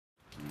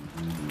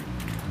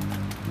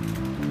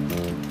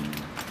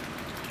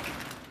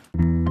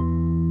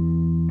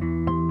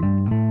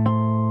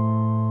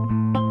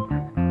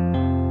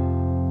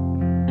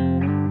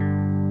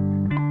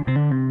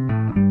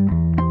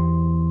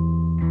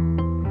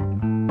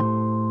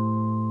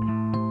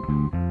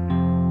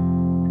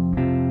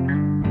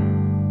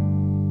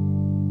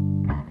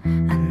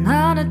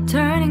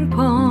turning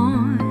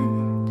point,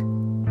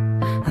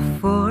 a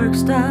fork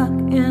stuck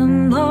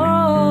in the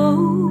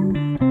road.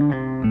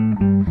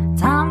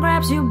 Time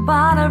grabs you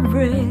by the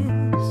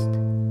wrist,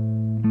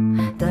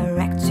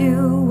 directs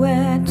you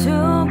where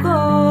to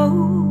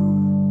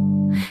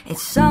go.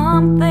 It's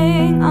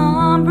something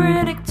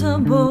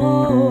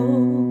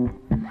unpredictable,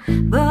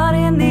 but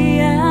in the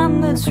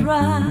end it's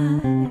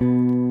right.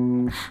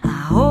 I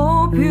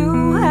hope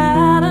you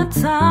had a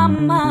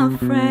time, my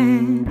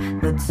friend,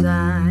 the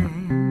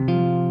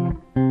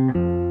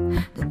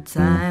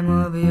time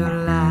of your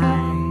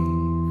life.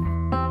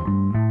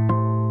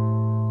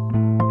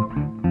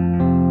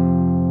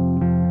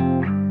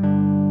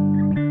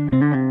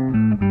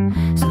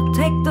 So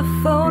take the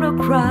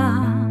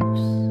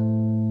photographs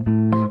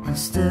and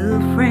still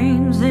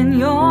frames in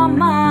your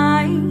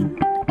mind,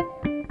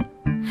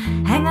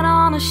 hanging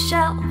on a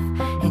shelf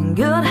in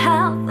good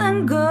health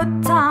and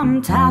good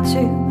time,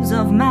 tattoos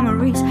of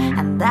memories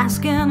and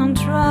asking on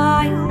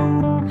trial.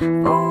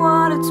 For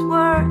what it's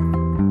worth,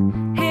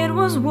 it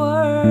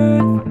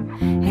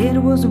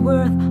was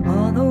worth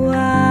all the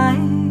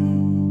while.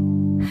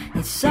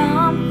 It's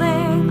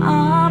something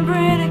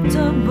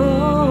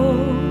unpredictable,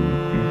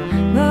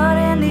 but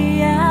in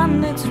the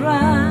end it's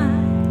right.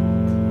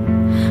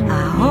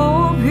 I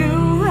hope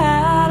you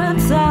had a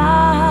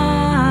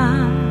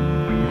time,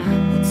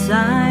 the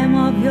time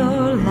of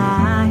your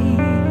life.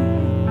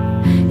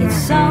 It's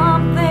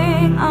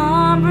something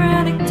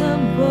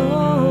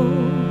unpredictable,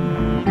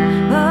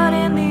 but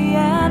in the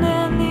end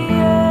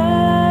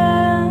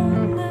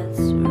it's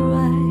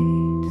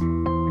right.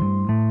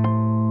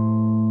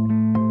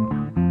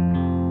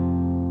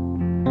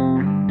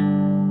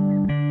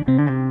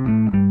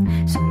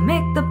 So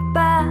make the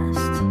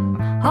best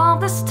of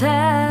this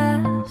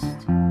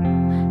test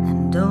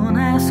and don't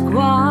ask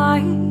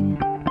why.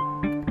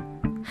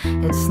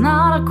 It's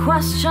not a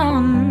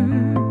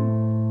question,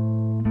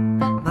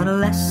 but a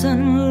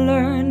lesson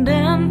learned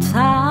in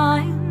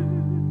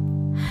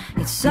time.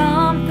 It's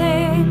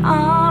something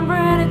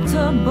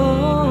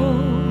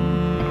unpredictable,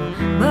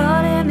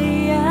 but in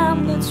the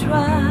end it's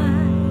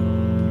right.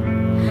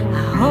 I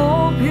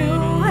hope you